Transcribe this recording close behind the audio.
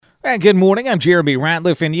Good morning. I'm Jeremy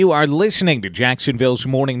Ratliff, and you are listening to Jacksonville's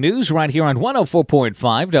Morning News right here on 104.5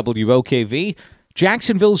 WOKV,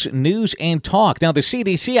 Jacksonville's News and Talk. Now, the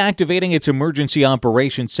CDC activating its Emergency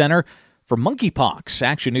Operations Center for monkeypox.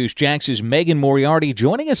 Action News Jax's Megan Moriarty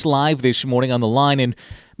joining us live this morning on the line. And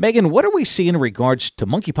Megan, what are we seeing in regards to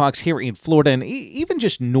monkeypox here in Florida and even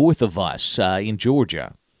just north of us in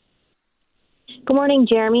Georgia? Good morning,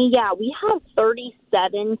 Jeremy. Yeah, we have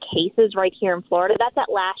 37 cases right here in Florida. That's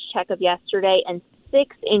at last check of yesterday, and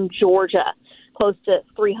 6 in Georgia, close to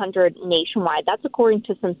 300 nationwide. That's according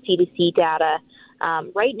to some CDC data.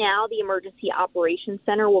 Right now, the Emergency Operations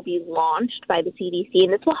Center will be launched by the CDC,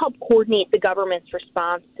 and this will help coordinate the government's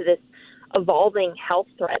response to this evolving health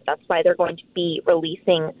threat. That's why they're going to be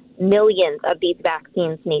releasing millions of these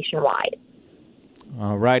vaccines nationwide.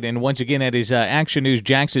 All right, and once again, that is Action News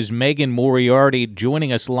Jax's Megan Moriarty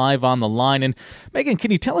joining us live on the line. And Megan,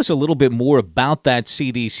 can you tell us a little bit more about that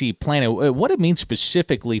CDC plan and what it means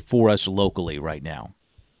specifically for us locally right now?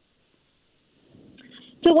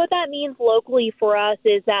 So what that means locally for us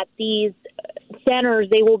is that these centers,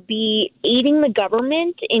 they will be aiding the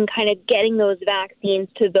government in kind of getting those vaccines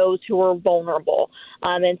to those who are vulnerable.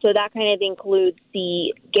 And so that kind of includes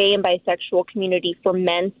the gay and bisexual community for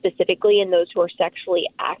men specifically and those who are sexually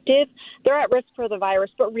active. They're at risk for the virus,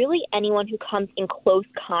 but really anyone who comes in close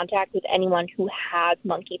contact with anyone who has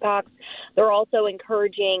monkeypox. They're also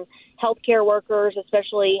encouraging healthcare workers,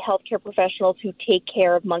 especially healthcare professionals who take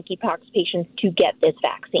care of monkeypox patients, to get this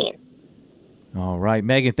vaccine. All right,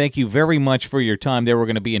 Megan, thank you very much for your time there. We're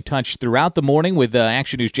going to be in touch throughout the morning with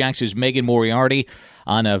Action News Jax's Megan Moriarty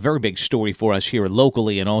on a very big story for us here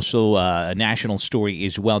locally and also a national story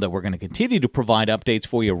as well that we're going to continue to provide updates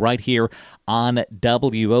for you right here on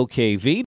WOKV.